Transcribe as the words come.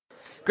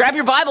Grab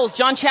your Bibles,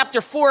 John chapter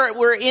 4.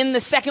 We're in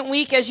the second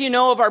week, as you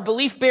know, of our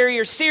Belief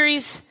Barrier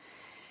series.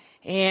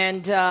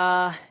 And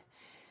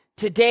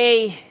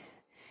today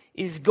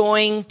is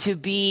going to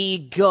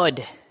be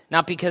good.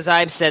 Not because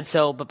I've said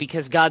so, but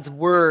because God's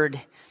word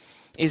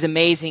is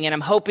amazing. And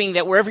I'm hoping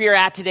that wherever you're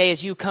at today,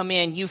 as you come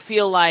in, you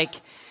feel like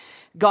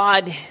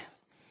God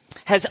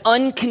has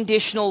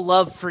unconditional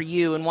love for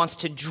you and wants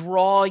to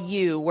draw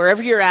you,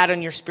 wherever you're at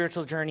on your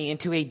spiritual journey,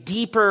 into a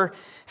deeper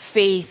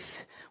faith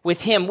with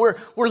him. We're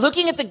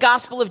looking at the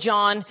Gospel of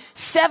John,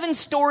 7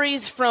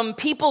 stories from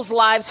people's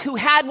lives who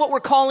had what we're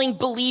calling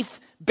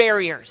belief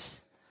barriers.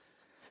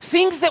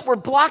 Things that were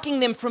blocking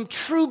them from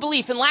true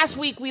belief. And last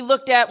week we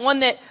looked at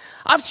one that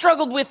I've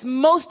struggled with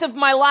most of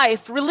my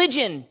life,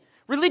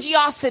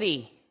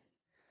 religiosity.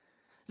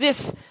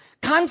 This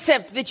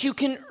concept that you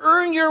can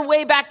earn your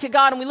way back to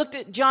God. And we looked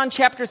at John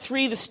chapter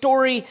 3, the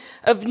story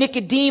of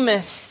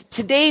Nicodemus.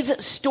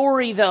 Today's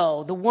story,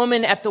 though, the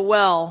woman at the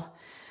well,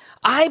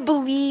 I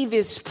believe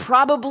is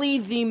probably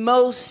the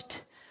most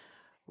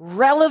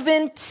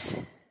relevant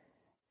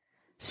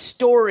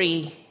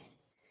story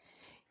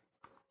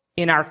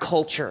in our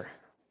culture.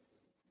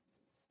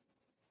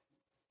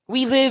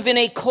 We live in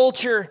a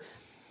culture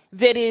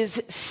that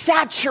is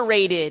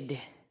saturated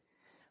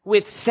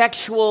with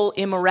sexual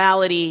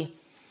immorality,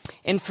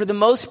 and for the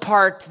most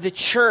part, the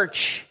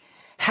church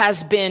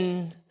has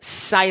been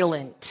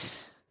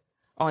silent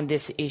on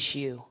this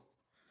issue.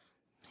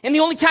 And the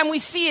only time we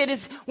see it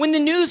is when the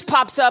news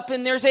pops up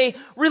and there's a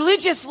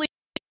religious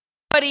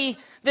leader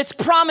that's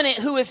prominent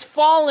who has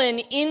fallen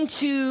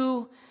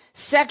into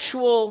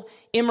sexual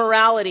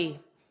immorality.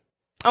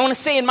 I want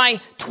to say in my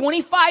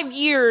 25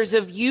 years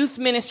of youth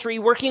ministry,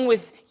 working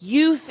with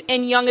youth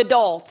and young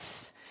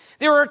adults,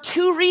 there are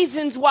 2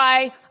 reasons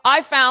why I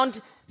found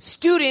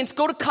students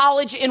go to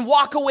college and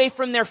walk away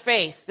from their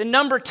faith. The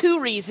number 2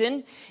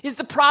 reason is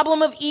the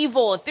problem of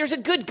evil. If there's a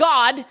good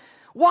God,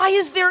 why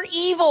is there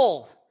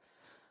evil?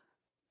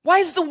 Why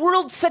is the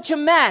world such a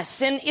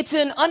mess? And it's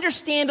an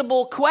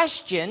understandable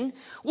question.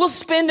 We'll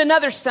spend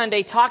another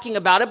Sunday talking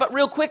about it, but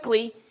real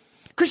quickly,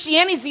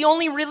 Christianity is the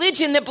only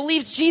religion that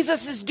believes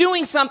Jesus is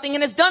doing something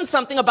and has done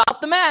something about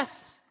the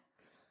mess.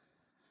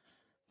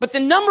 But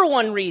the number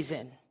 1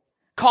 reason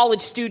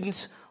college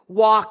students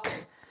walk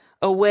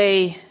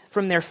away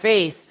from their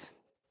faith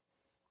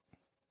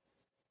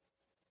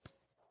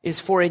is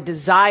for a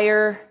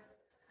desire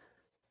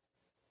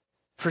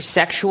for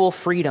sexual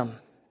freedom.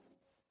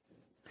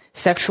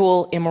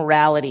 Sexual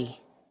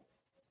immorality.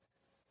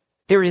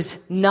 There is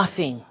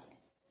nothing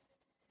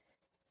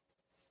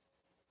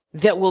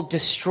that will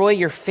destroy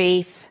your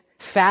faith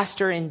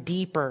faster and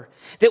deeper,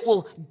 that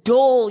will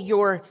dull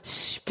your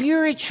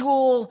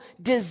spiritual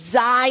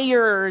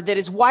desire that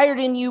is wired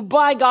in you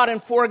by God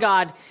and for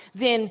God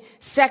than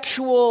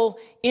sexual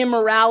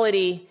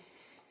immorality.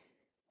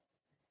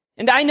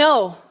 And I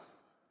know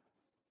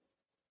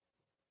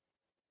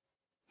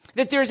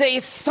that there's a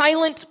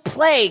silent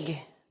plague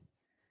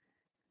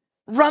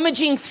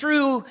rummaging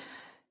through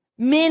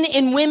men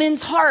and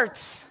women's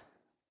hearts.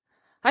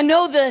 I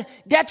know the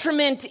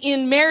detriment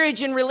in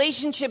marriage and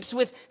relationships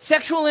with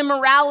sexual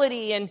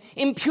immorality and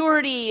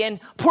impurity and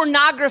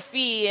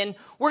pornography, and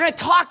we're going to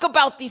talk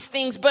about these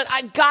things, but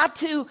I got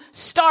to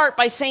start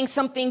by saying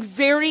something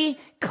very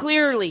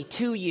clearly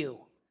to you.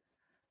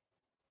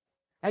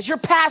 As your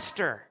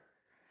pastor,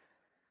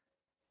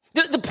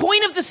 the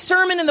point of the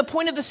sermon and the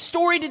point of the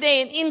story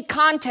today, and in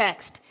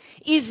context,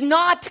 is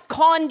not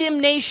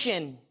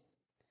condemnation.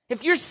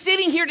 If you're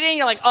sitting here today and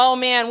you're like, oh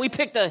man,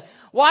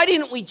 why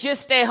didn't we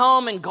just stay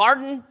home and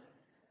garden?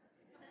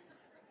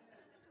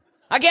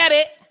 I get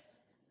it.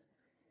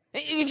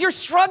 If you're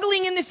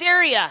struggling in this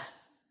area,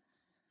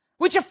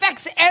 which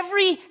affects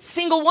every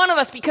single one of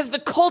us because the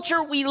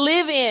culture we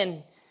live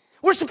in,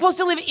 we're supposed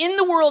to live in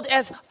the world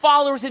as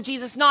followers of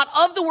Jesus, not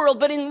of the world.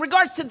 But in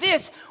regards to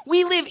this,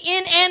 we live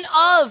in and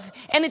of,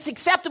 and it's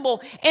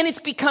acceptable, and it's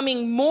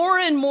becoming more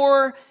and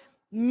more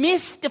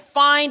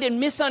misdefined and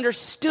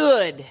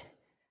misunderstood.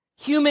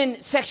 Human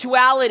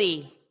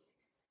sexuality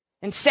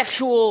and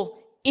sexual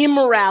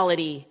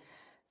immorality.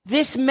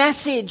 This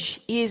message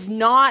is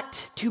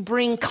not to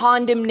bring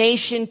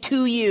condemnation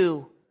to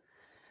you,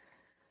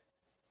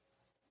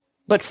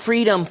 but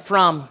freedom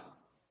from.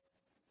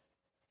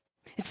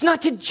 It's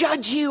not to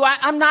judge you.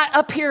 I'm not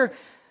up here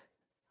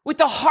with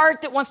a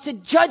heart that wants to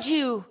judge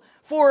you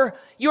for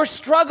your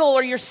struggle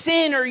or your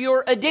sin or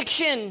your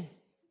addiction.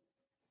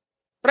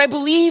 But I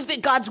believe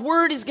that God's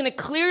word is going to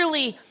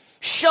clearly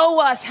show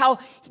us how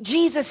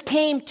Jesus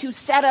came to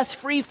set us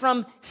free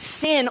from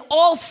sin,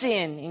 all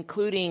sin,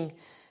 including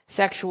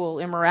sexual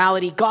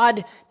immorality.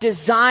 God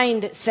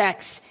designed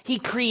sex. He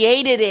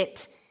created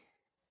it.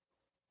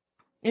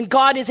 And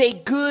God is a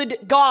good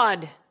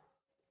God.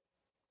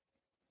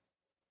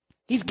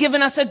 He's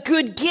given us a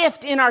good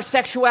gift in our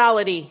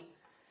sexuality.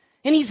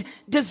 And he's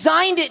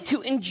designed it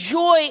to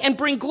enjoy and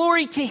bring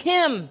glory to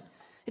him.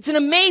 It's an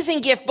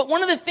amazing gift, but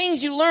one of the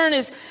things you learn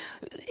is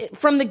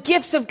from the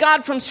gifts of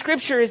God from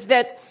Scripture is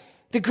that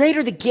the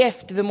greater the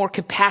gift, the more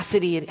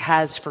capacity it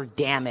has for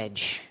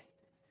damage.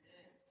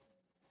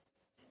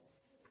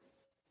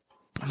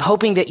 I'm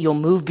hoping that you'll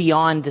move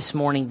beyond this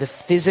morning the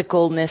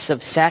physicalness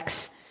of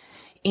sex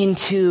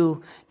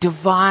into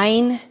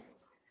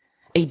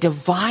a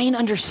divine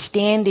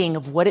understanding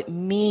of what it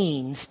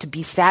means to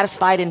be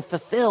satisfied and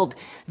fulfilled.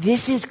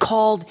 This is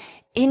called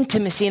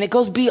intimacy, and it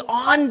goes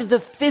beyond the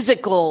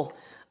physical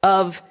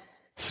of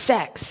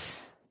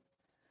sex.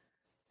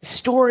 The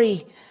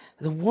story,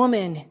 the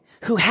woman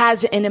who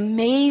has an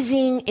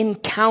amazing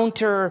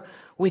encounter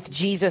with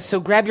Jesus. So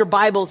grab your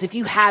Bibles. If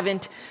you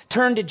haven't,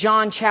 turn to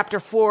John chapter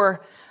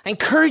 4. I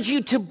encourage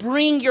you to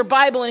bring your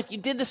Bible, and if you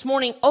did this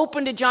morning,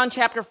 open to John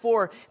chapter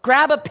 4.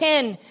 Grab a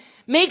pen,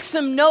 make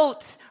some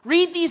notes,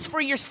 read these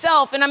for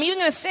yourself. And I'm even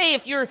going to say,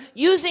 if you're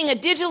using a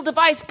digital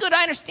device, good,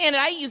 I understand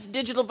it. I use a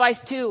digital device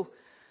too.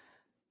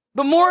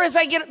 But more and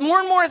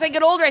more as I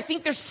get older, I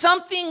think there's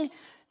something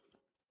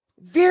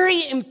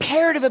very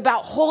imperative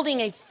about holding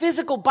a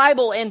physical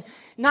Bible and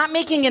not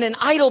making it an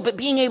idol, but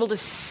being able to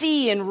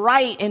see and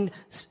write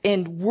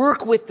and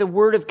work with the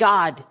Word of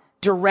God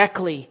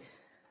directly.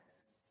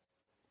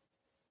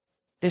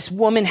 This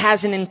woman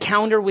has an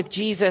encounter with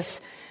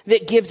Jesus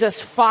that gives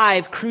us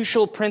 5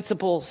 crucial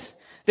principles.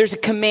 There's a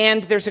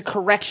command, there's a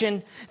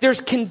correction,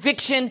 there's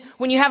conviction.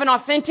 When you have an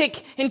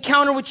authentic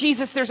encounter with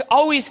Jesus, there's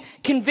always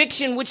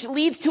conviction, which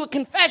leads to a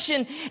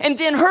confession, and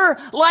then her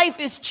life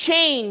is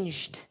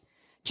changed.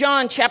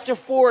 John chapter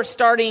 4,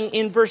 starting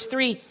in verse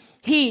 3,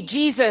 he,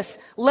 Jesus,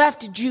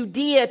 left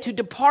Judea to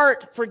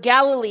depart for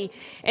Galilee,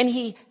 and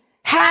he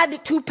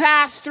had to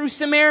pass through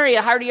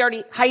Samaria.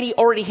 Heidi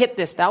already hit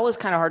this. That was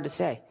kind of hard to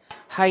say.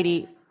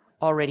 Heidi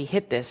already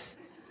hit this.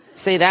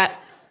 Say that.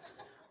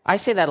 I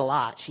say that a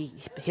lot. She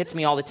hits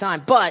me all the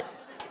time, but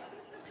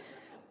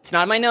it's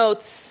not in my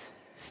notes.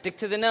 Stick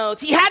to the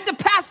notes. He had to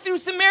pass through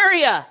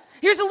Samaria.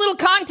 Here's a little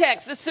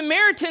context. The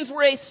Samaritans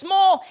were a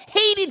small,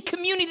 hated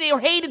community. They were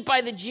hated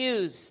by the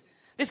Jews.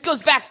 This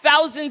goes back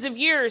thousands of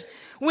years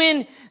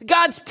when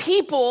God's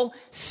people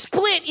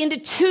split into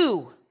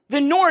 2,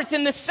 the north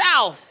and the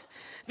south.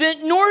 The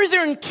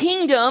northern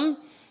kingdom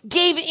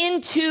gave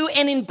into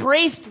and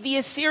embraced the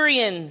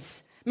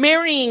Assyrians,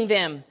 marrying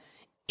them,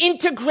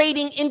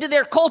 integrating into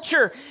their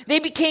culture. They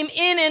became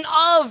in and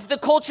of the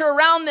culture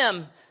around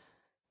them,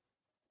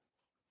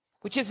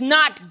 which is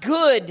not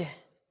good.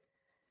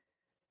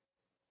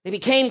 They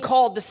became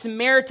called the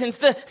Samaritans.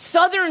 The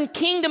southern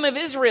kingdom of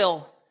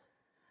Israel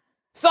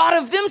thought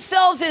of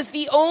themselves as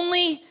the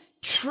only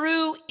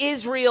true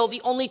Israel,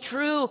 the only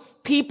true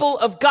people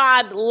of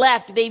God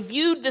left. They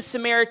viewed the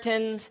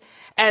Samaritans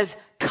as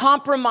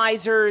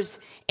compromisers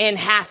and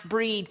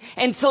half-breed.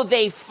 And so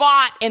they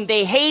fought and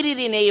they hated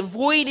and they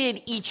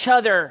avoided each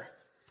other.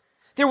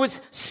 There was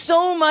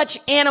so much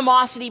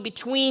animosity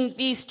between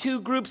these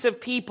 2 groups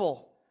of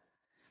people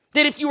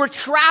that if you were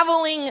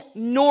traveling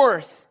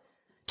north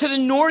to the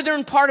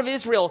northern part of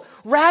Israel,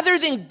 rather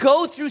than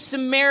go through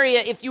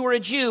Samaria if you were a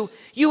Jew,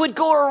 you would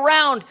go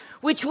around,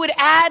 which would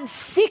add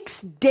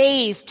 6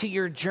 days to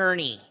your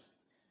journey.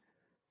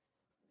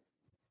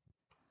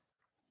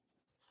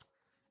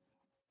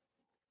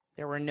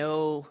 There were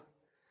no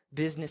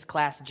business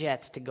class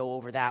jets to go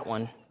over that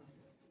one.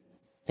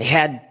 They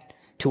had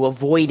to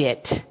avoid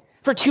it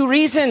for 2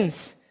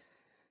 reasons.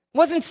 It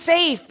wasn't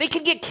safe. They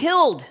could get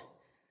killed.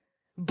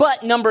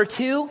 But number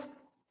 2,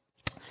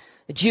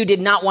 the Jew did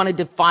not want to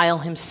defile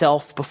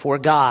himself before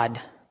God.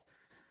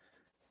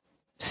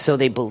 So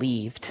they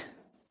believed.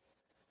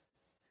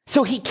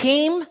 So he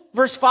came,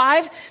 verse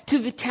 5, to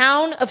the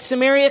town of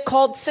Samaria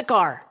called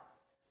Sychar,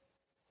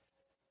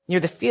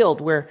 near the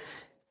field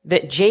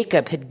that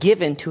Jacob had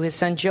given to his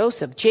son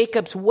Joseph.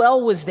 Jacob's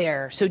well was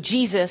there. So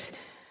Jesus,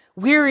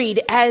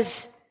 wearied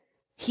as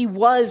he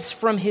was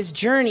from his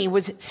journey,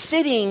 was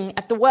sitting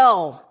at the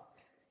well.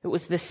 It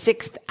was the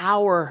 6th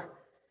hour.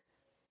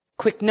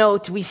 Quick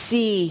note, we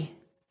see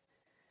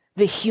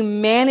the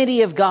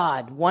humanity of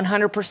God,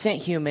 100%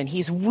 human.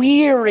 He's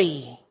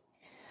weary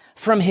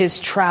from his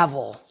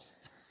travel.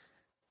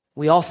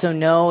 We also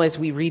know as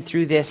we read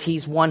through this,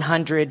 he's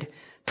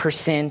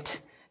 100%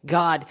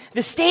 God.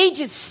 The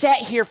stage is set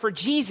here for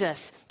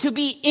Jesus to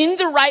be in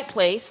the right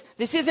place.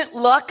 This isn't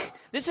luck.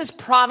 This is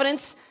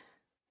providence.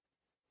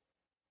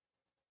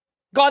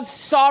 God's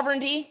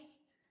sovereignty.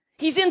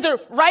 He's in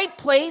the right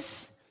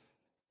place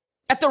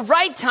at the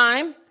right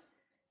time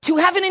to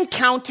have an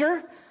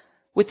encounter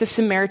with the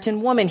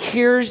Samaritan woman.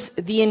 Here's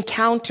the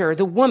encounter.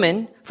 The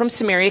woman from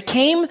Samaria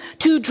came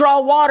to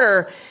draw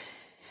water.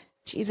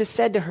 Jesus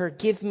said to her,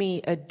 "Give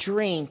me a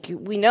drink."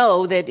 We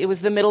know that it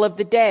was the middle of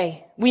the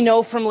day. We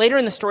know from later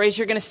in the story, as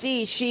you're going to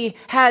see, she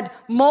had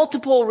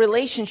multiple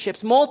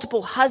relationships,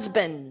 multiple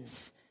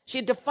husbands. She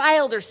had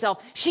defiled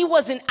herself. She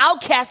was an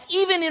outcast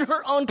even in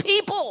her own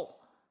people.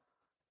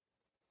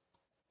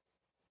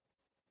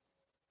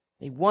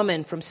 A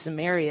woman from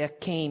Samaria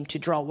came to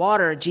draw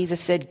water. Jesus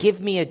said,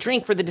 "Give me a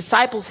drink," for the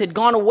disciples had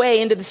gone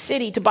away into the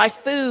city to buy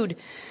food.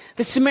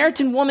 The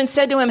Samaritan woman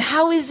said to him,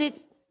 "How is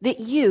it that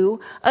you,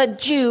 a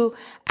Jew,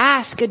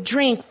 ask a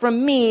drink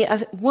from me,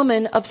 a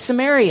woman of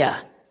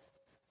Samaria?"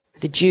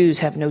 The Jews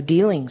have no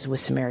dealings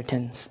with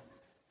Samaritans.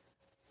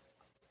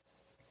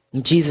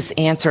 And Jesus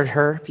answered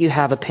her, if you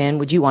have a pen,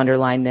 would you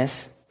underline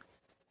this?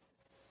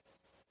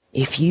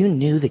 If you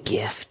knew the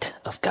gift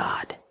of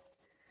God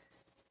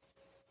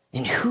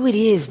and who it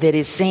is that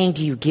is saying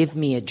to you, give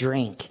me a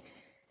drink,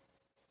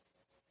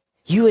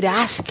 you would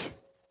ask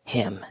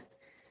him.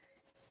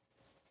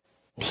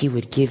 He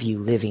would give you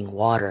living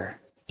water.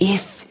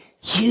 If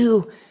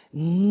you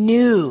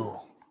knew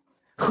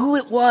who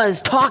it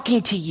was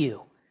talking to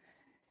you,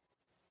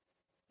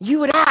 you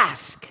would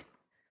ask.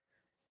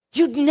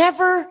 You'd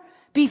never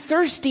be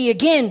thirsty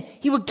again.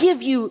 He would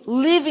give you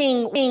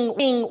living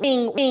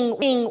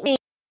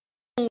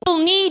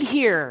need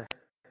here.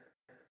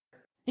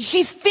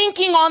 She's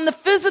thinking on the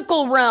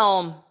physical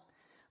realm.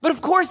 But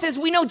of course, as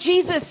we know,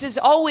 Jesus is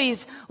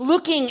always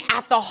looking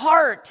at the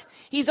heart.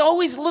 He's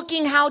always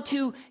looking how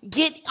to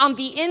get on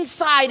the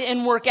inside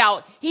and work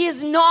out. He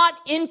is not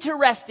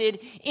interested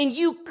in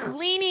you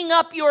cleaning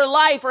up your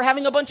life or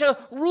having a bunch of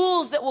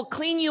rules that will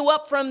clean you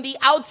up from the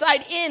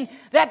outside in.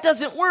 That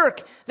doesn't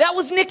work. That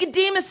was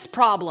Nicodemus'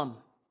 problem.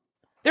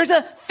 There's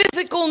a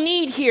physical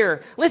need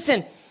here.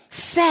 Listen,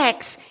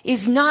 sex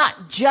is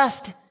not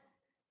just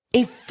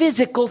a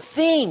physical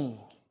thing.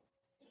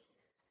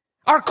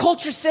 Our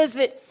culture says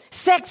that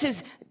sex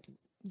is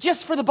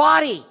just for the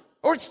body,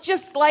 or it's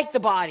just like the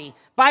body.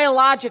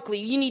 Biologically,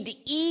 you need to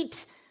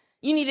eat,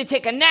 you need to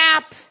take a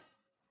nap.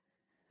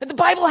 But the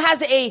Bible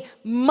has a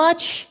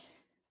much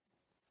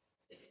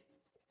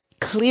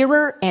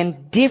clearer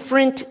and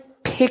different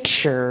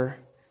picture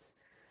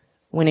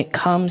when it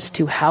comes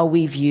to how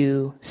we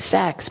view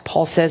sex.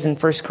 Paul says in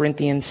 1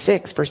 Corinthians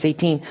 6, verse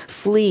 18,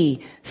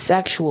 flee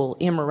sexual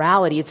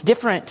immorality. It's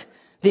different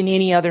than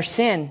any other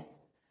sin.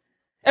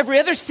 Every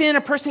other sin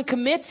a person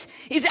commits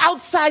is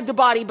outside the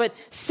body, but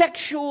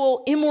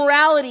sexual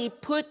immorality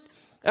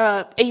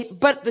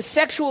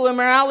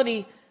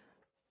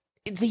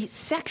the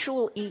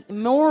sexual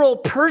immoral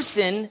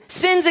person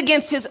sins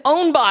against his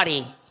own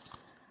body.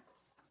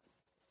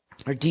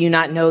 Or do you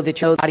not know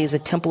that your body is a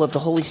temple of the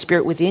Holy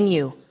Spirit within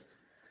you?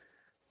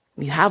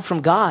 You have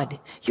from God.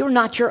 You're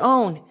not your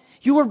own.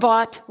 You were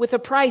bought with a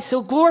price.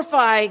 So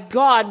glorify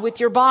God with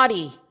your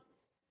body.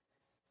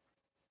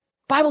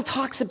 The Bible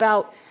talks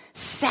about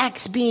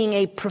sex being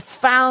a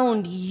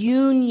profound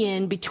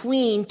union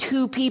between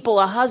two people,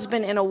 a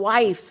husband and a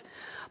wife.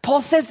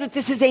 Paul says that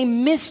this is a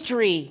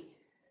mystery.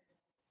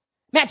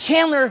 Matt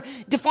Chandler,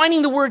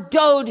 defining the word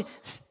dode,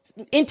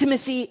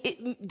 intimacy,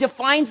 it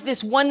defines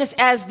this oneness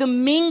as the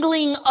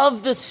mingling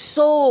of the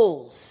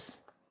souls.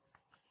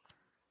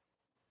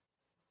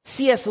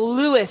 C.S.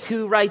 Lewis,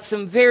 who writes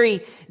some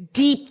very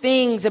deep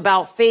things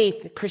about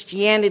faith,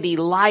 Christianity,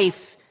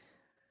 life,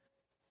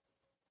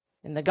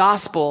 and the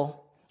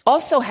gospel,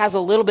 also has a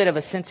little bit of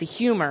a sense of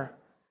humor.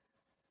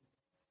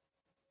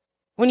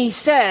 When he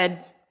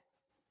said,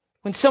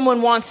 when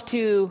someone wants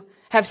to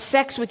have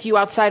sex with you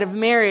outside of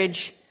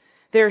marriage,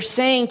 they're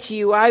saying to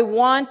you, I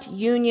want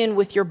union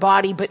with your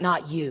body, but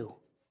not you.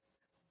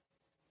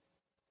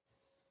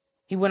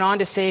 He went on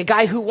to say, a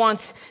guy who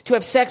wants to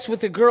have sex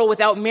with a girl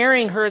without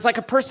marrying her is like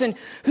a person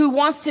who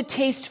wants to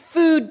taste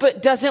food,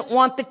 but doesn't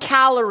want the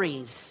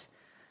calories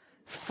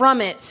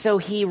from it, so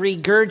he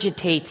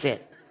regurgitates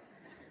it.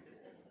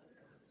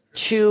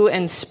 Chew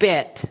and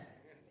spit.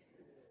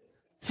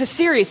 It's a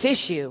serious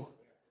issue.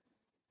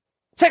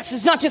 Sex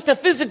is not just a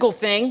physical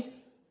thing.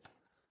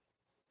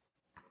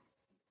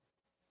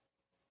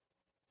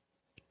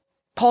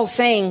 Paul's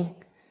saying,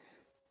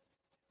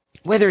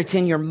 whether it's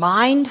in your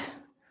mind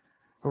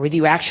or whether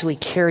you actually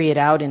carry it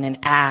out in an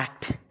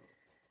act,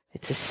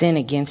 it's a sin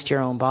against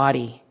your own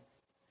body.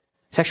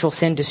 Sexual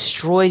sin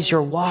destroys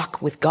your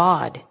walk with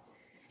God.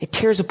 It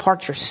tears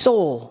apart your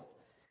soul,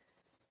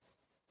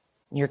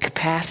 your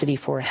capacity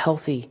for a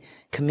healthy,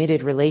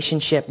 committed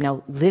relationship.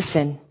 Now,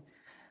 listen.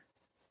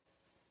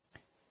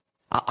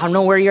 I don't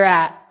know where you're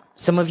at.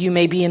 Some of you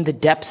may be in the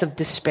depths of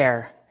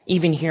despair,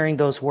 even hearing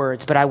those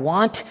words. But I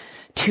want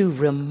to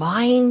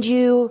remind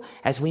you,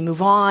 as we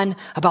move on,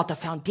 about the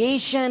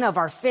foundation of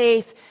our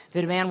faith,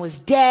 that a man was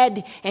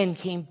dead and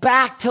came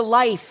back to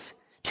life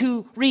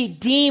to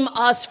redeem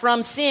us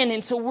from sin.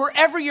 And so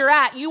wherever you're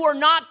at, you are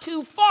not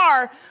too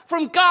far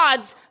from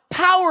God's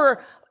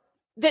power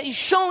that is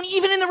shown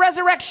even in the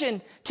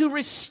resurrection to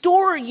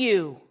restore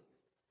you.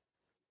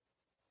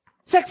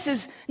 Sex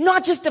is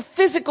not just a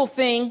physical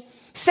thing.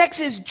 Sex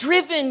is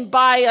driven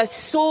by a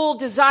soul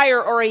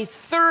desire or a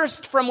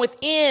thirst from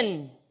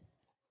within.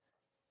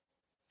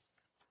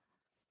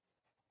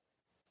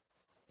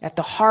 At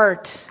the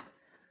heart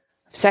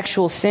of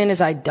sexual sin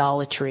is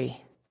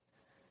idolatry,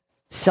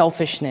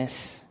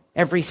 selfishness.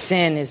 Every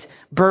sin is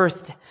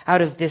birthed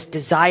out of this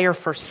desire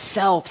for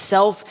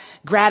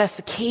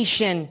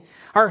self-gratification.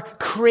 Our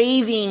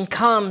craving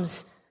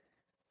comes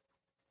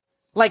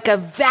like a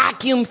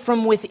vacuum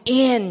from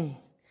within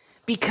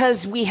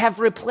because we have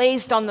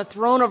replaced on the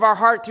throne of our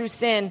heart through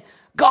sin,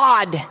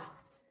 God.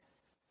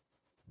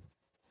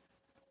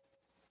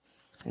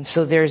 And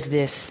so there's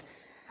this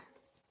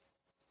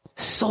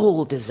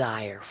soul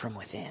desire from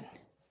within.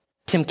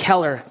 Tim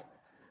Keller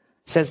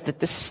says that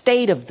the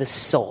state of the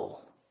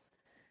soul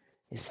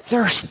is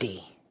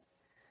thirsty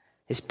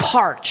is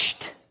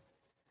parched.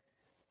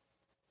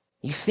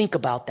 You think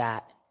about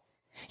that.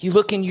 You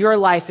look in your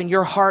life and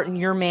your heart and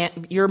your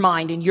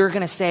mind, and you're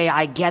going to say,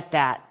 I get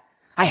that.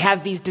 I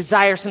have these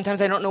desires.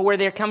 Sometimes I don't know where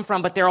they come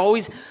from, but they're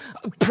always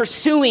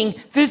pursuing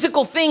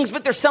physical things,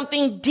 but there's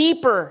something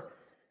deeper.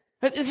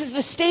 This is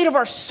the state of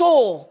our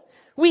soul.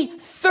 We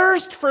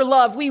thirst for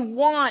love. We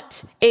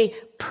want a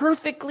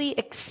perfectly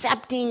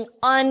accepting,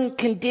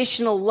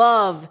 unconditional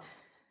love.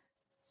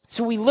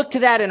 So we look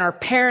to that in our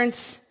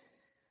parents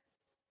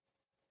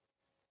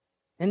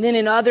and then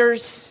in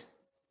others.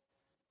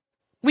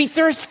 We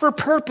thirst for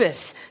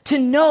purpose, to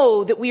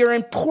know that we are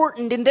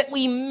important and that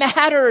we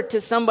matter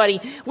to somebody.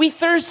 We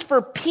thirst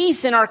for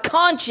peace in our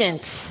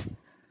conscience.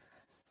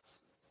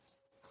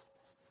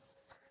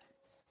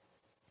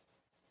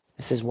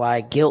 This is why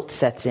guilt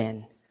sets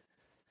in.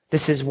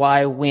 This is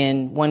why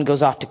when one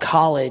goes off to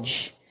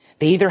college,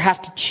 they either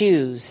have to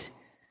choose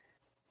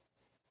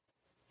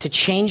to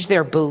change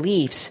their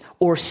beliefs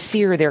or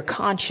sear their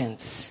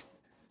conscience.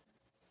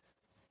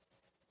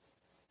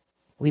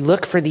 We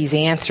look for these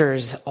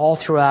answers all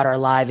throughout our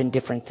life in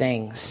different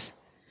things.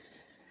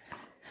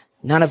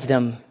 None of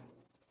them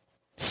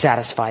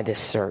satisfy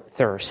this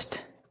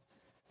thirst.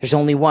 There's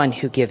only one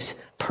who gives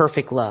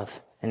perfect love,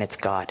 and it's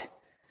God.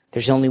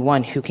 There's only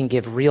one who can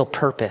give real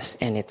purpose,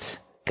 and it's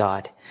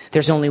God.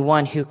 There's only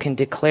one who can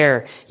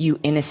declare you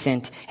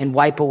innocent and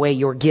wipe away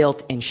your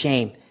guilt and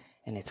shame,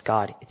 and it's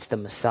God. It's the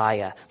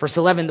Messiah. Verse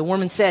 11, the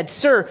woman said,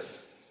 Sir,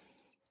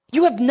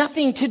 you have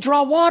nothing to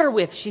draw water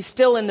with. She's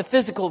still in the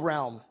physical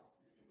realm.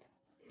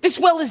 This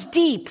well is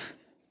deep.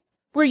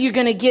 Where are you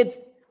going to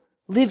get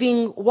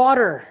living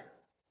water?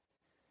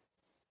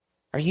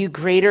 Are you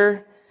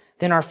greater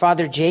than our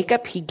father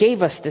Jacob? He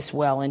gave us this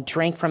well and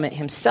drank from it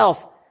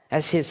himself,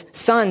 as his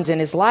sons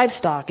and his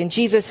livestock. And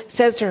Jesus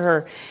says to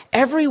her,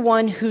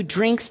 everyone who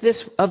drinks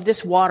of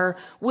this water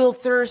will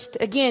thirst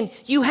again.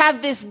 You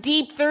have this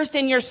deep thirst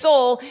in your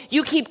soul.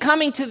 You keep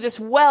coming to this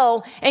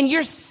well and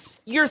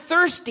you're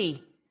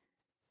thirsty.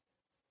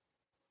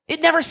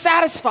 It never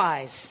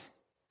satisfies.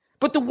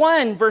 But the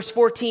one, verse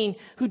 14,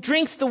 who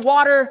drinks the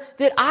water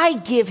that I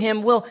give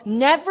him will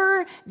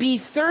never be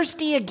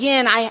thirsty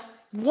again. I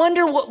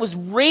wonder what was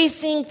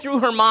racing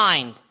through her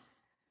mind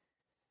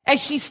as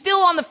she's still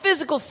on the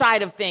physical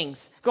side of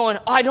things, going,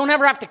 I don't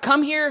ever have to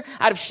come here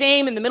out of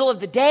shame in the middle of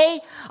the day.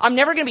 I'm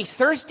never going to be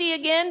thirsty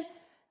again.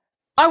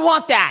 I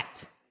want that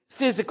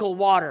physical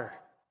water.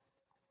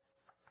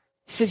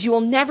 He says, you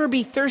will never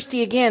be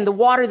thirsty again. The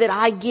water that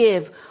I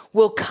give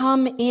will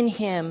become in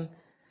him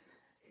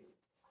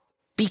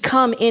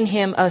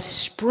a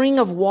spring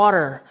of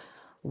water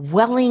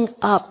welling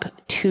up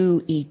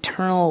to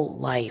eternal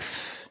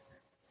life.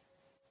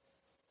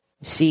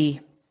 See,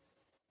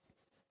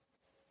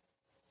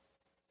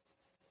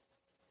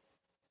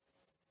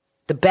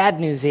 the bad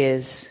news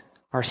is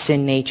our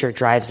sin nature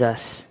drives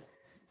us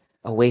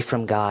away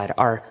from God.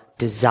 Our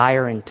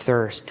desire and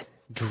thirst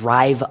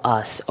drive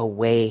us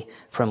away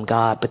from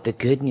God. But the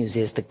good news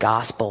is the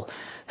gospel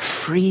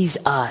frees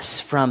us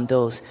from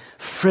those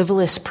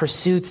frivolous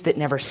pursuits that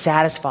never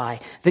satisfy.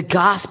 The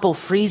gospel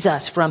frees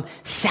us from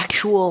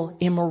sexual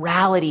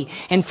immorality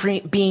and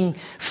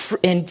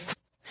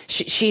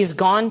she has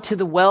gone to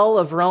the well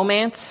of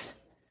romance,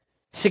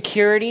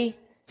 security,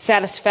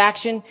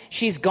 satisfaction.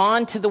 She's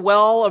gone to the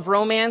well of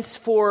romance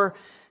for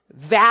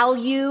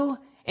value,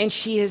 and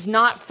she has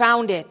not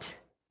found it.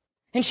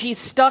 And she's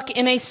stuck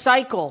in a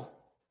cycle.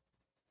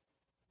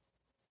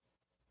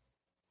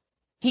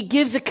 He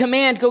gives a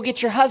command, go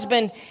get your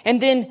husband,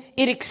 and then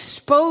it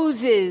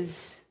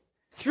exposes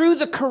through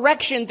the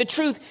correction, the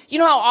truth. You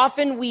know how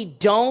often we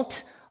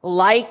don't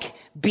like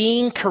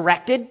being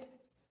corrected?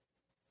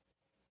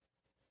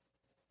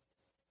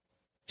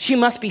 She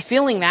must be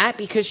feeling that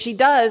because she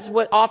does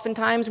what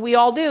oftentimes we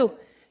all do.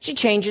 She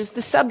changes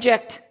the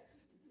subject.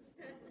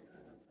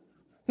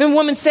 The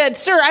woman said,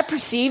 Sir, I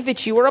perceive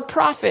that you are a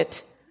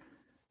prophet.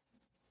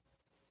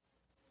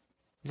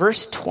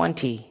 Verse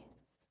 20.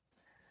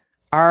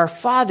 Our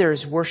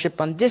fathers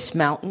worship on this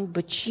mountain,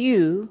 but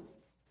you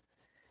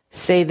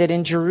say that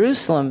in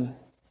Jerusalem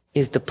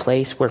is the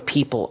place where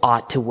people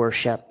ought to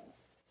worship.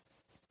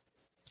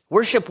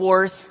 Worship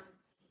wars.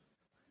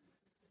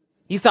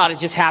 You thought it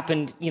just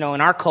happened, in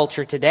our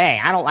culture today.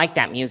 I don't like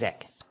that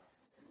music.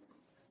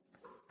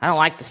 I don't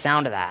like the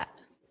sound of that.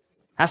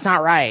 That's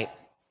not right.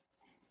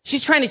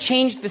 She's trying to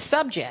change the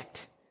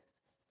subject.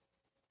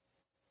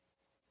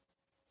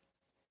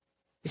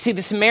 You see,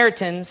 the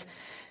Samaritans,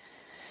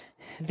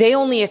 they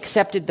only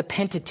accepted the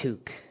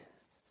Pentateuch,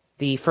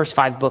 the first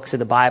 5 books of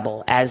the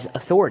Bible, as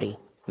authority.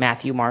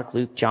 Matthew, Mark,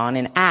 Luke, John,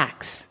 and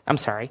Acts.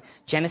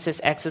 Genesis,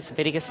 Exodus,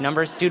 Leviticus,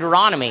 Numbers,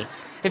 Deuteronomy.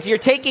 If you're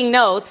taking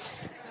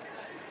notes...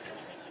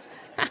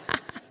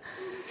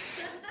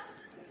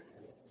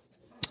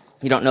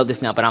 You don't know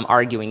this now, but I'm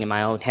arguing in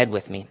my own head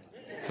with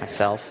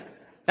myself.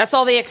 That's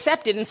all they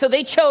accepted. And so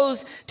they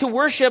chose to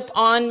worship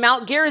on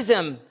Mount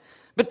Gerizim.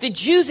 But the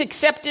Jews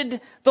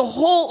accepted the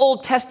whole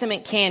Old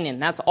Testament canon.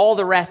 That's all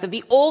the rest of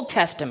the Old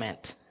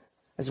Testament,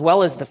 as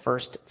well as the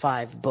first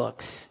 5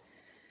 books.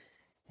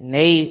 And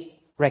they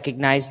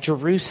recognized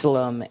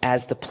Jerusalem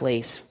as the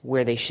place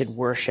where they should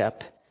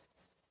worship.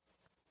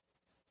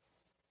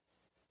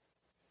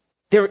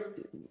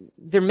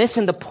 They're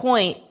missing the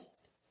point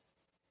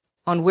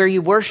on where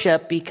you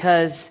worship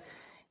because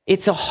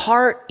it's a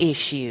heart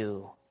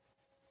issue.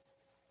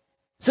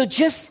 So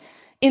just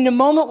in a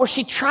moment where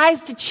she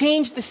tries to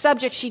change the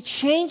subject, she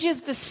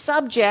changes the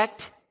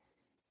subject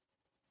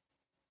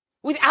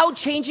without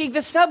changing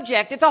the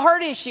subject. It's a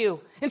heart issue.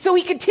 And so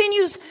he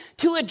continues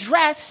to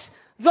address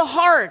the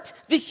heart,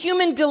 the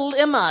human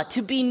dilemma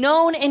to be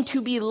known and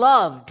to be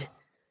loved.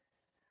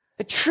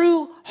 A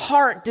true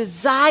heart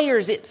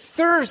desires, it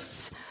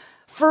thirsts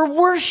for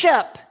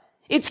worship.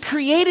 It's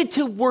created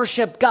to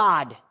worship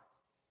God.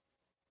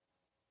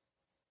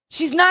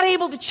 She's not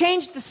able to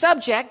change the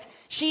subject.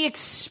 She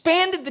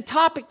expanded the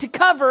topic to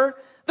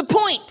cover the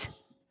point.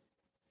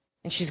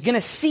 And she's going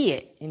to see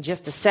it in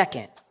just a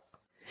second.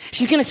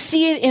 She's going to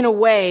see it in a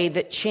way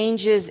that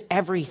changes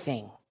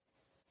everything.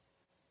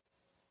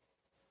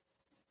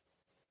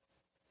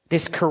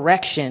 This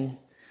correction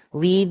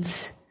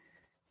leads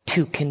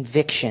to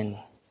conviction.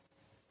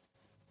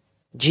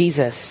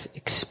 Jesus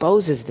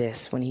exposes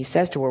this when he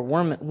says to her,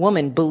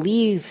 "Woman,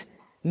 believe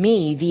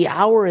me, the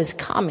hour is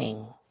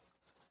coming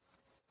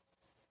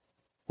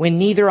when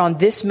neither on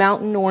this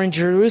mountain nor in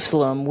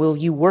Jerusalem will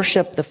you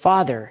worship the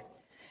Father.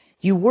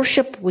 You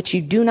worship what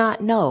you do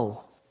not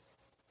know.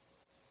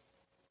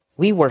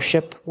 We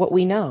worship what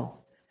we know,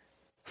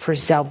 for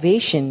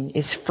salvation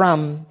is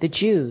from the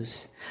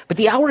Jews. But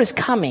the hour is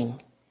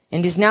coming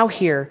and is now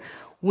here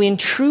when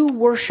true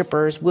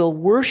worshipers will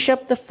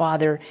worship the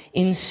Father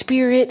in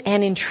spirit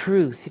and in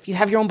truth." If you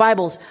have your own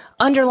Bibles,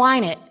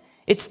 underline it.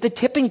 It's the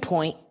tipping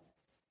point.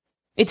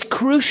 It's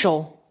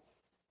crucial.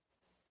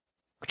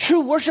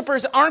 True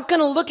worshipers aren't going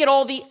to look at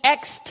all the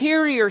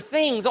exterior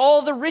things,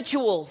 all the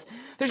rituals.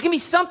 There's going to be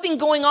something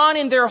going on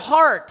in their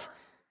heart,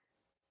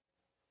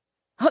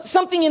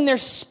 something in their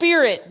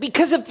spirit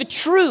because of the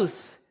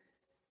truth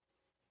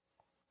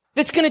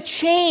that's going to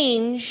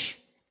change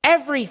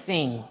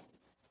everything.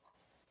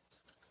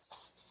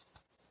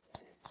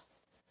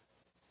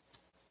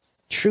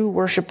 True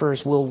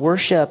worshipers will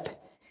worship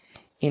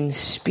in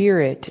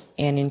spirit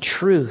and in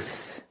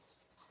truth.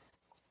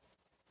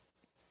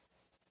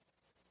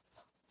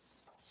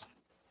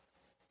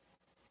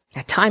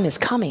 That time is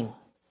coming.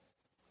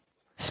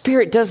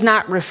 Spirit does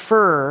not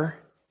refer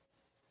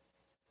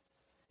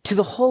to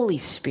the Holy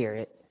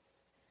Spirit.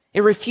 It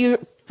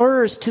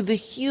refers to the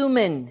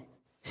human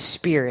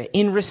spirit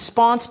in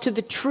response to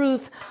the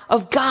truth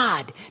of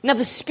God. Now,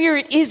 the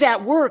Spirit is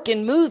at work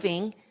and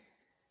moving.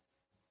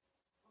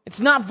 It's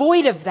not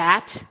void of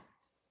that,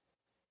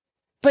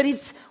 but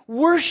it's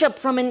worship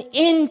from an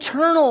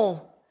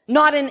internal,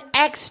 not an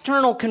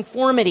external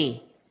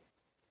conformity.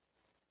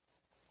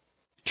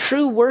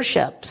 True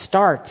worship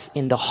starts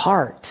in the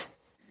heart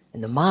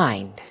and the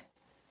mind.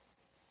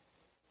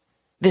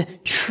 The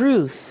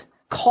truth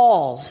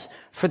calls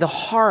for the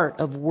heart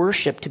of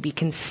worship to be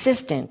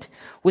consistent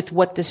with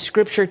what the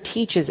Scripture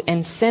teaches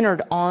and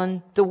centered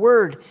on the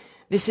Word.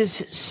 This is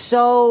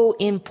so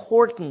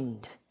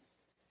important.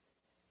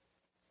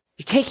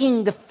 You're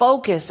taking the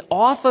focus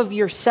off of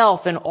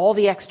yourself and all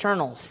the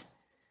externals,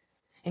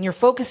 and you're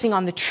focusing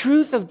on the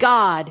truth of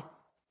God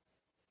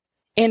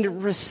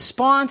and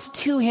response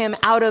to Him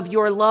out of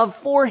your love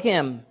for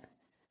Him.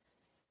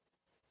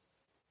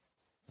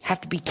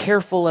 Have to be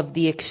careful of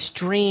the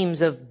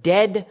extremes of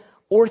dead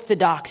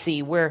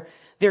orthodoxy where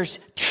there's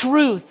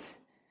truth.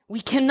 We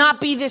cannot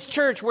be this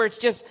church where it's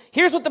just,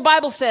 here's what the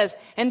Bible says,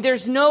 and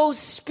there's no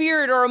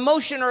spirit or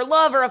emotion or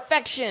love or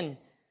affection.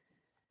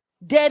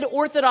 Dead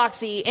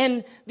orthodoxy.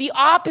 And the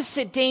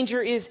opposite danger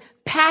is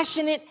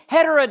passionate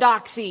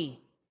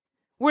heterodoxy,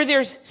 where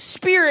there's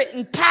spirit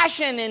and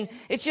passion and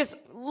it's just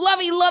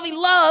lovey, lovey,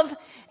 love,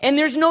 and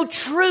there's no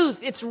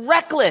truth. It's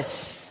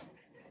reckless.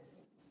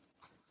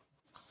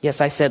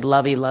 Yes, I said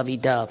lovey, lovey,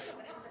 dove.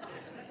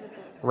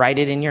 Write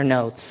it in your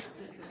notes.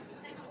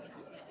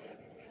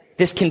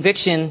 This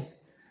conviction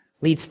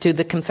leads to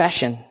the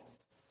confession.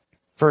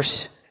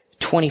 Verse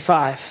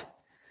 25.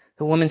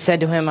 The woman said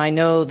to him, "I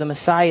know the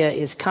Messiah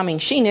is coming."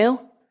 She knew.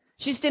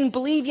 She just didn't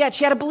believe yet.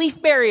 She had a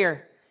belief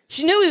barrier.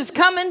 She knew he was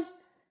coming.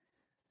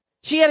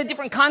 She had a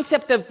different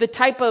concept of the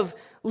type of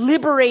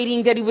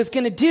liberating that he was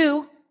going to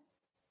do.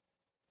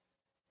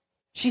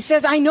 She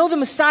says, "I know the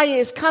Messiah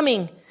is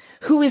coming,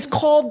 who is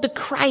called the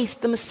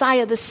Christ, the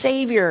Messiah, the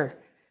Savior.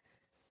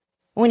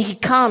 When he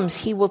comes,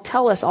 he will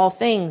tell us all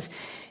things."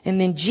 And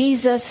then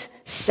Jesus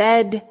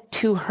said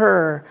to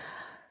her,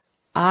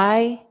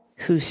 "I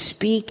who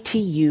speak to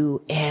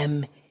you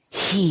am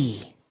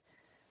he."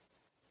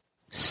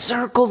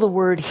 Circle the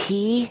word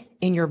he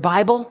in your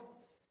Bible,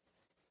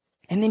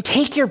 and then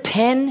take your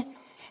pen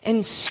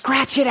and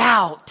scratch it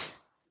out.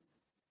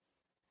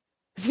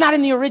 It's not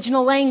in the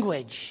original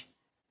language.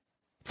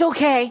 It's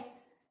okay.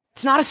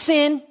 It's not a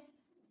sin.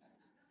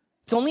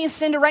 It's only a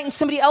sin to write in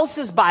somebody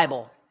else's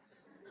Bible.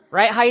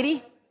 Right,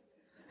 Heidi?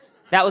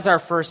 That was our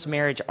first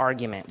marriage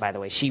argument, by the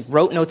way. She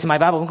wrote notes in my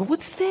Bible and go,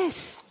 "What's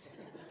this?"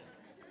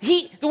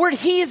 The word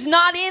he is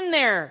not in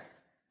there.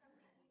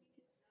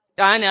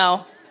 I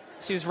know.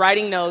 She was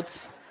writing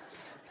notes.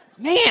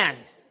 Man.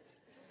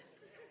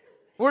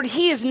 Word,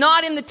 he is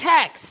not in the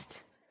text.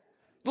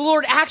 The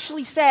Lord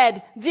actually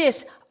said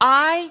this,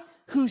 I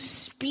who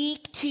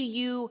speak to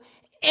you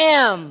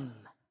am.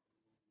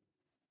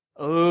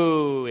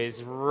 Oh,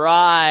 is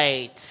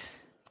right.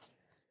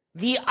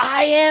 The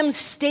I am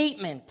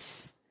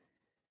statement.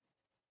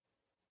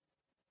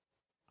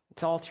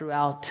 It's all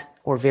throughout,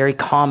 or very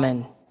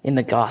common in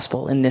the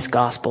gospel, in this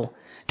gospel.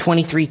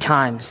 23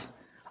 times,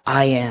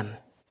 I am.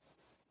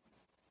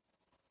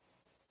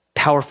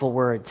 Powerful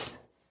words.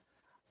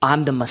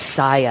 I'm the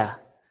Messiah.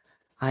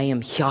 I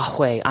am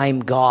Yahweh. I am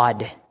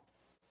God.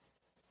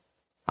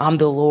 I'm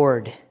the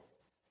Lord.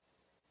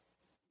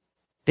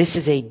 This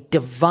is a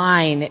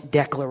divine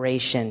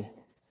declaration.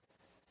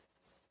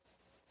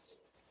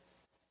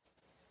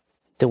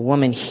 The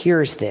woman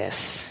hears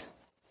this,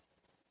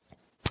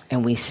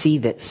 and we see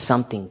that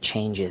something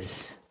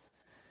changes.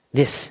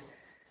 This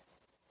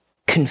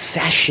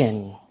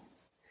confession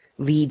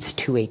leads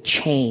to a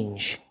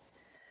change.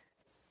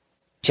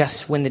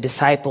 Just when the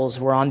disciples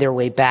were on their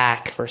way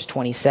back, verse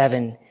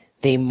 27,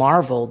 they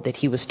marveled that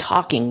he was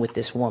talking with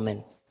this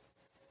woman.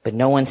 But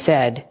no one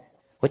said,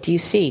 what do you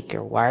seek?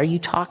 Or why are you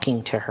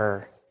talking to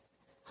her?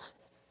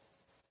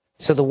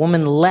 So the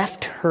woman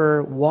left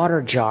her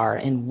water jar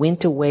and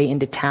went away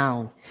into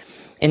town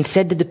and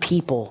said to the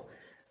people,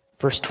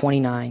 verse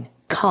 29,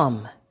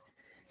 come,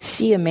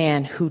 see a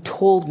man who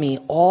told me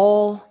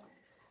all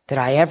that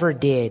I ever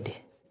did.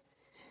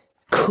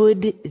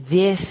 Could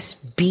this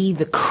be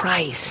the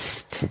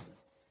Christ?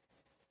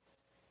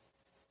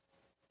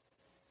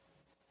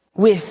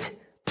 With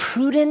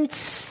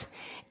prudence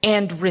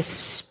and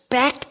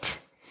respect,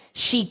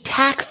 she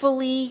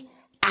tactfully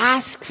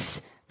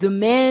asks the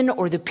men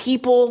or the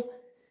people,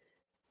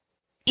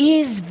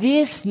 is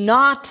this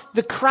not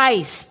the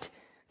Christ?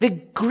 The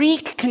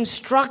Greek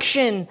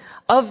construction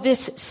of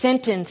this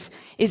sentence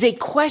is a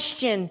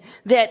question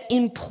that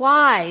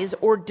implies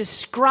or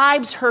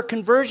describes her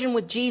conversion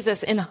with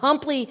Jesus and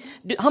humbly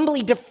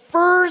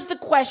defers the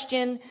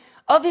question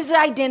of his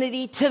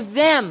identity to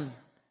them.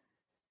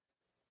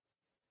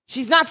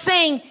 She's not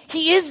saying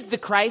he is the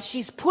Christ.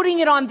 She's putting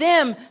it on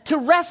them to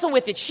wrestle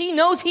with it. She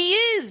knows he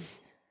is.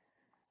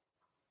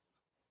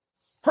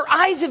 Her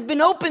eyes have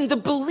been opened. The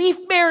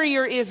belief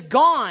barrier is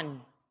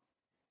gone.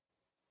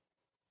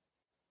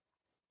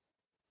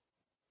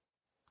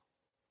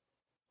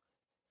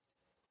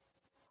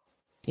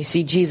 You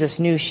see, Jesus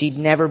knew she'd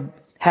never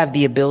have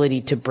the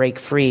ability to break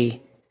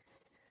free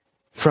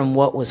from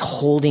what was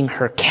holding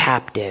her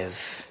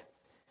captive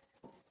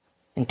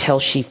until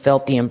she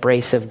felt the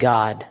embrace of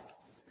God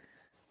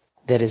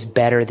that is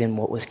better than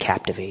what was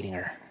captivating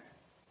her.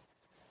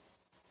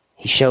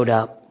 He showed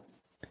up.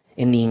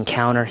 In the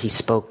encounter, he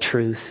spoke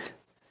truth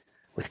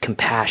with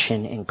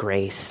compassion and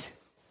grace.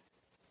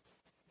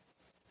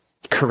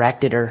 He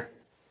corrected her,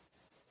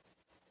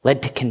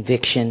 led to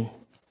conviction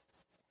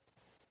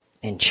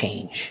and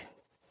change.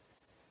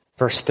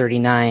 Verse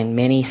 39,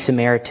 many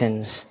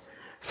Samaritans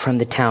from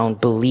the town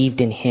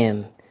believed in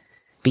him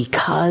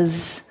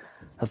because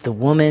of the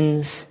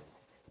woman's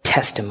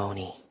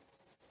testimony.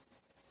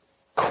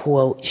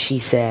 Quote, she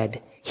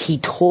said, he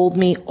told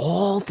me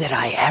all that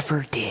I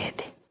ever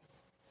did.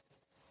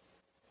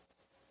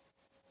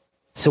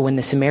 So when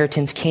the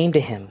Samaritans came to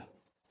him,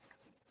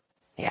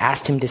 they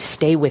asked him to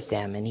stay with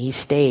them, and he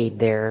stayed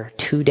there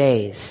 2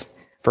 days.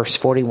 Verse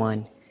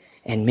 41,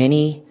 and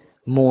many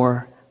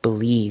more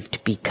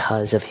believed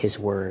because of his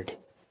word.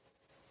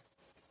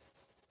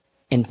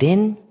 And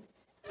then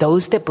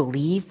those that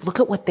believe, look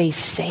at what they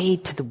say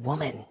to the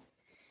woman.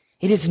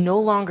 It is no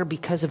longer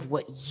because of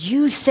what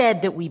you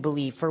said that we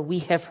believe, for we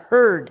have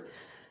heard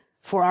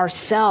for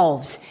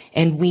ourselves,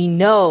 and we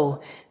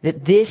know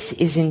that this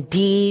is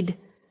indeed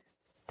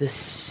the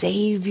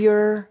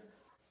Savior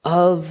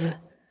of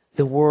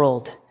the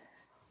world.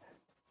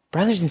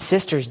 Brothers and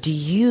sisters, do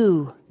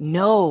you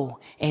know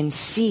and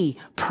see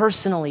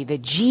personally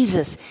that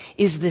Jesus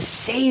is the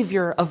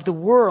Savior of the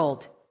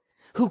world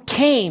who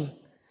came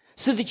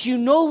so that you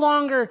no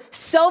longer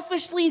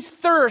selfishly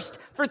thirst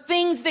for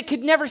things that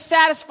could never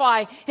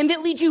satisfy and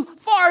that lead you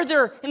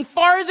farther and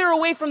farther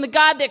away from the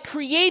God that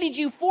created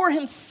you for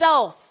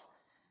himself?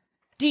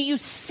 Do you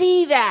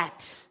see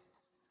that?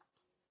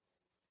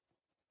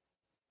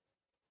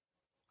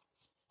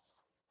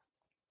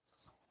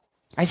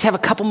 I just have a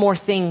couple more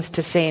things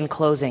to say in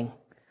closing.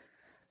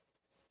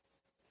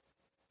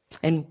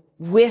 And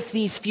with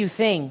these few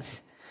things,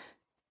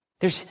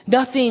 there's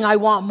nothing I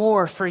want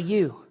more for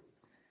you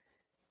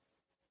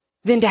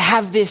than to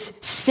have this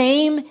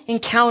same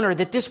encounter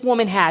that this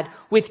woman had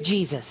with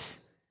Jesus.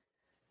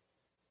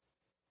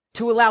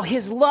 To allow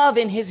his love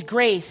and his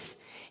grace,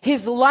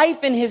 his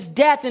life and his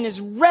death and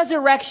his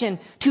resurrection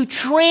to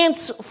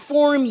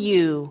transform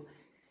you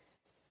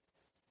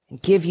and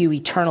give you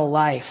eternal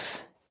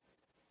life.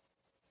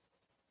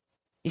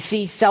 You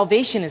see,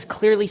 salvation is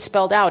clearly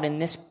spelled out in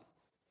this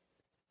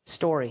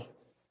story,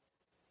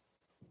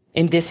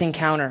 in this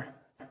encounter.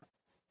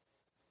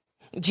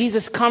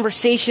 Jesus'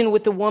 conversation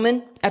with the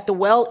woman at the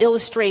well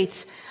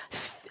illustrates,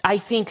 I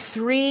think,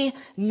 3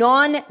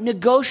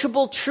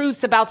 non-negotiable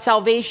truths about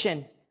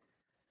salvation.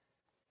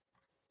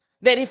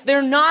 That if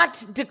they're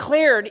not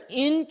declared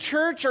in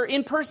church or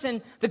in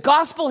person, the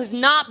gospel has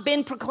not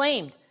been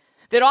proclaimed.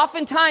 That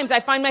oftentimes I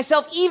find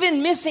myself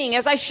even missing,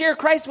 as I share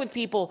Christ with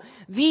people,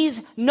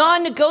 these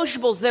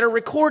non-negotiables that are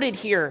recorded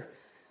here.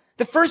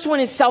 The first one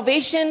is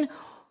salvation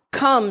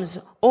comes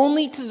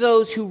only to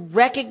those who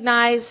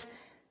recognize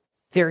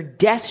their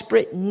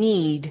desperate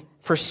need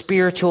for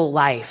spiritual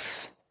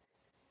life.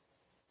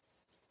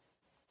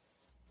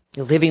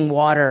 The living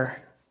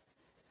water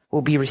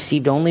will be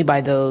received only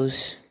by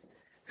those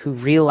who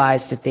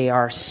realize that they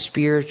are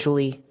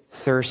spiritually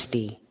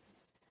thirsty.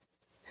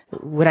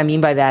 What I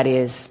mean by that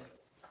is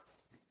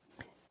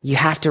you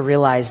have to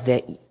realize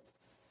that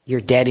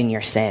you're dead in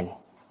your sin.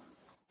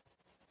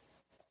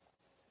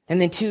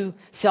 And then 2,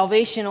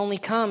 salvation only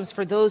comes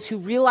for those who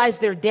realize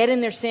they're dead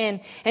in their sin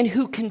and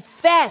who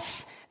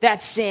confess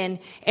that sin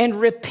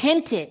and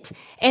repent it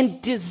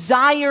and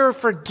desire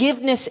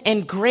forgiveness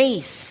and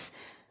grace.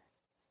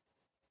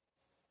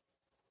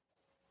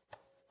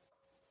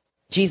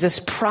 Jesus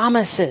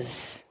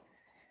promises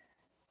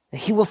that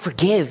he will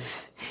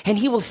forgive and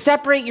he will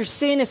separate your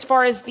sin as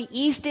far as the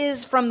east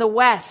is from the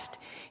west.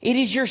 It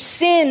is your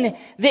sin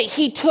that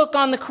he took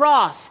on the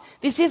cross.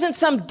 This isn't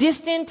some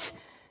distant,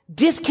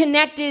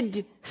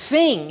 disconnected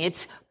thing.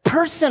 It's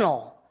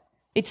personal.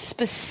 It's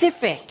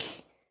specific.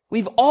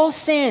 We've all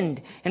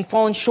sinned and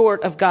fallen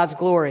short of God's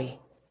glory.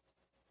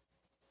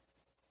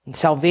 And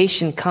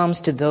salvation comes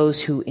to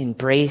those who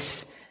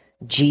embrace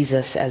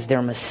Jesus as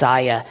their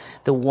Messiah,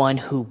 the one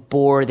who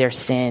bore their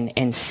sin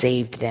and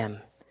saved them.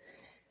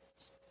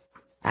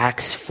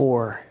 Acts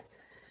 4,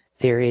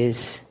 there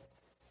is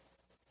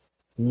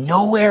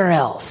nowhere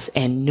else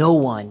and no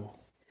one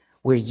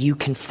where you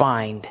can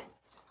find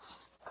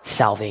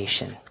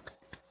salvation.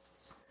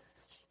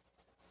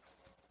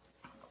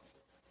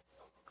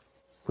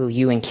 Will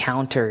you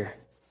encounter?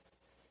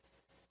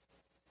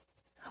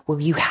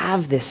 Will you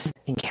have this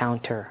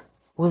encounter?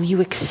 Will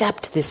you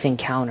accept this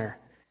encounter?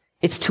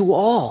 It's to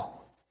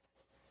all.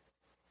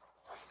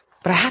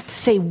 But I have to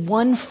say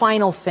one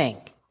final thing.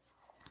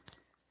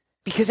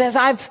 Because as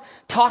I've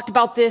talked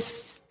about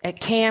this at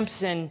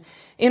camps and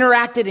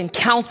interacted and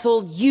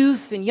counseled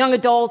youth and young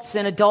adults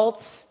and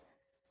adults,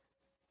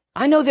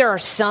 I know there are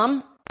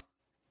some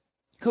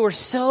who are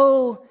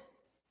so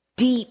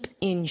deep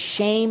in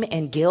shame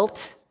and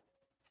guilt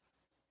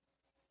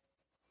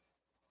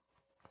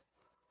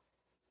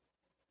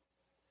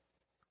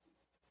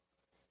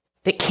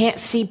that can't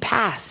see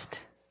past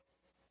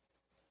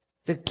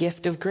the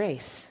gift of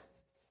grace.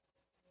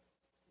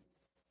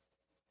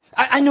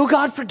 I know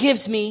God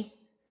forgives me,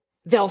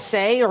 they'll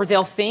say, or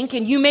they'll think,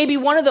 and you may be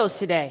one of those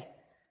today.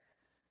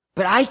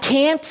 But I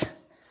can't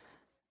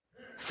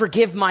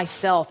forgive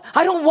myself.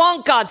 I don't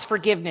want God's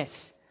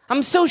forgiveness.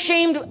 I'm so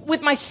shamed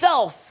with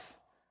myself.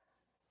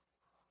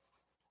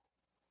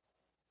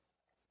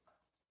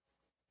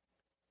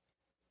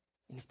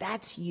 And if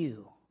that's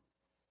you,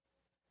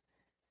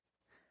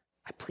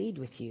 I plead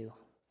with you.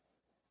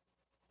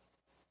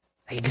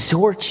 I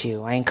exhort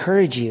you, I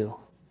encourage you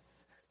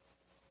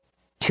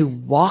to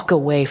walk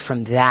away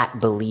from that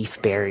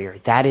belief barrier.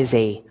 That is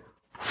a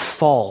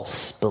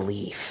false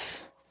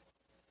belief.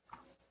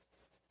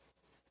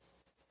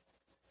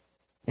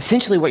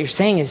 Essentially what you're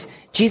saying is,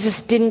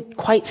 Jesus didn't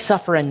quite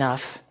suffer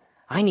enough.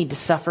 I need to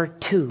suffer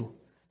too.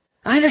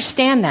 I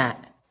understand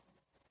that.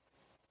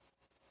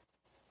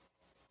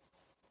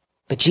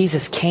 But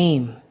Jesus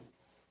came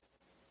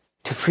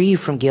to free you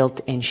from guilt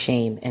and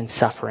shame and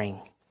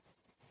suffering.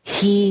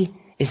 He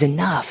is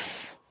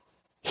enough.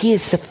 He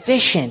is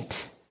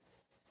sufficient.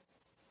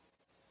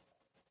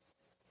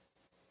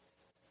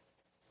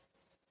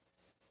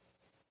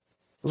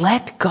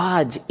 Let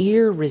God's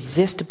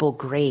irresistible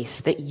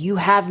grace that you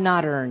have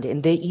not earned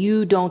and that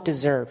you don't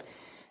deserve,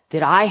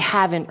 that I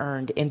haven't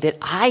earned and that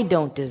I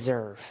don't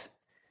deserve,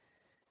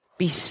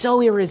 be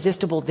so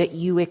irresistible that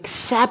you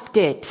accept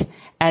it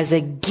as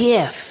a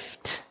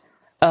gift,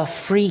 a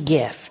free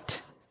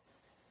gift.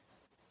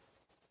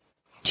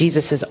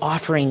 Jesus is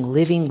offering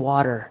living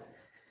water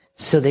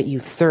so that you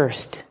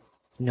thirst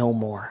no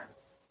more.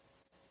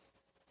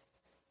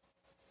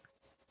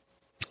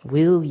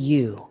 Will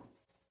you,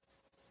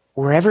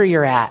 wherever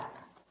you're at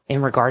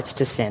in regards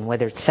to sin,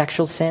 whether it's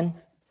sexual sin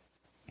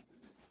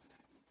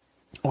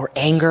or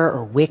anger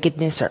or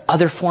wickedness or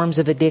other forms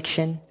of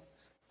addiction,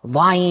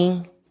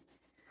 lying,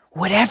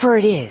 whatever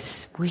it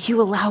is, will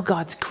you allow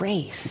God's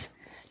grace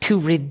to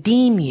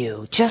redeem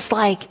you, just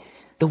like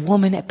the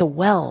woman at the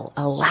well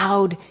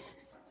allowed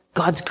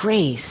God's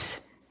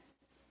grace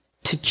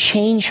to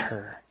change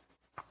her?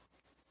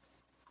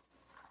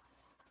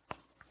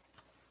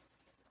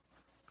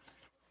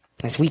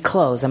 As we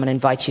close, I'm going to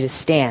invite you to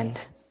stand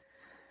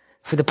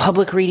for the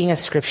public reading of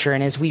Scripture.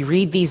 And as we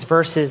read these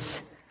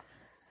verses,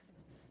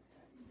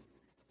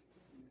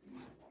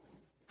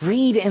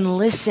 read and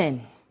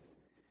listen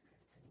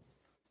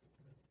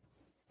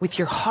with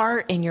your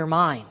heart and your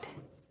mind.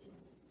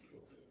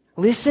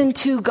 Listen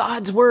to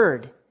God's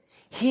word,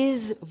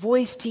 his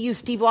voice to you.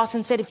 Steve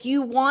Lawson said, if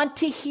you want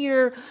to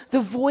hear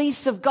the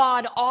voice of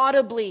God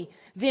audibly,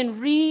 then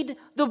read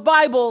the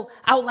Bible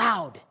out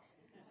loud.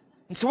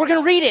 And so we're going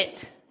to read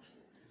it.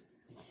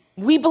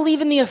 We believe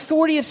in the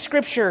authority of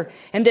Scripture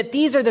and that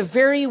these are the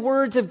very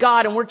words of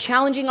God, and we're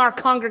challenging our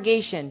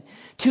congregation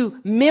to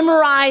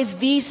memorize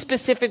these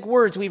specific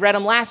words. We read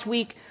them last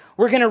week.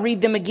 We're going to read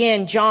them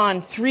again.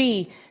 John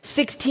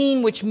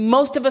 3:16, which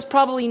most of us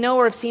probably know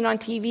or have seen on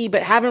TV,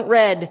 but haven't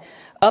read,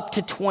 up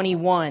to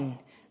 21.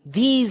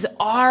 These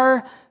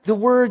are the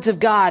words of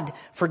God.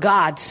 For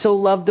God so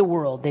loved the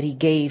world that he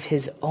gave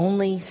his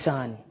only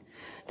Son,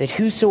 that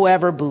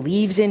whosoever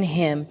believes in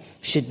him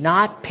should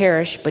not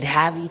perish but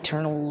have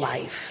eternal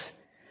life.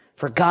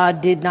 For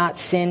God did not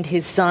send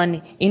his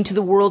Son into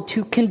the world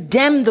to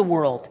condemn the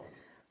world,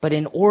 but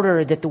in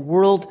order that the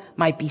world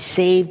might be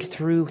saved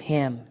through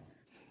him.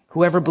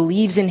 Whoever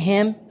believes in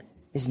him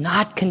is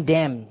not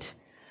condemned,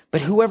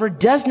 but whoever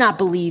does not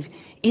believe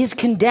is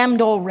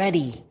condemned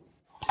already,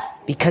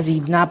 because he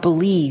did not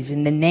believe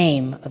in the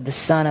name of the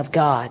Son of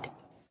God.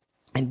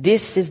 And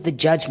this is the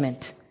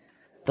judgment.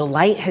 The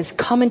light has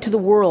come into the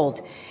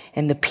world,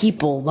 and the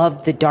people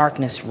loved the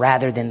darkness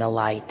rather than the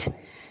light,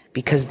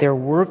 because their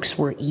works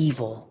were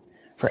evil.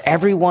 For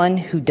everyone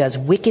who does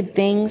wicked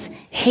things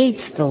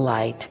hates the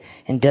light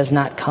and does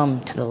not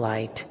come to the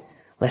light,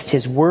 lest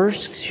his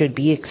works should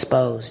be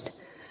exposed.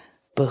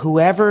 But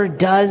whoever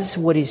does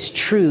what is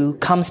true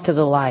comes to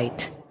the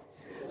light,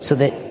 so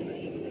that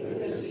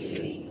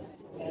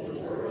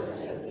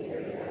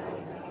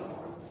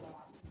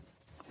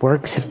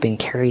works have been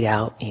carried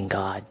out in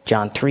God.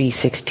 John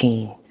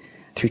 3:16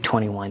 through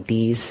 21.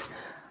 These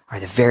are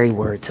the very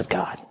words of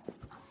God.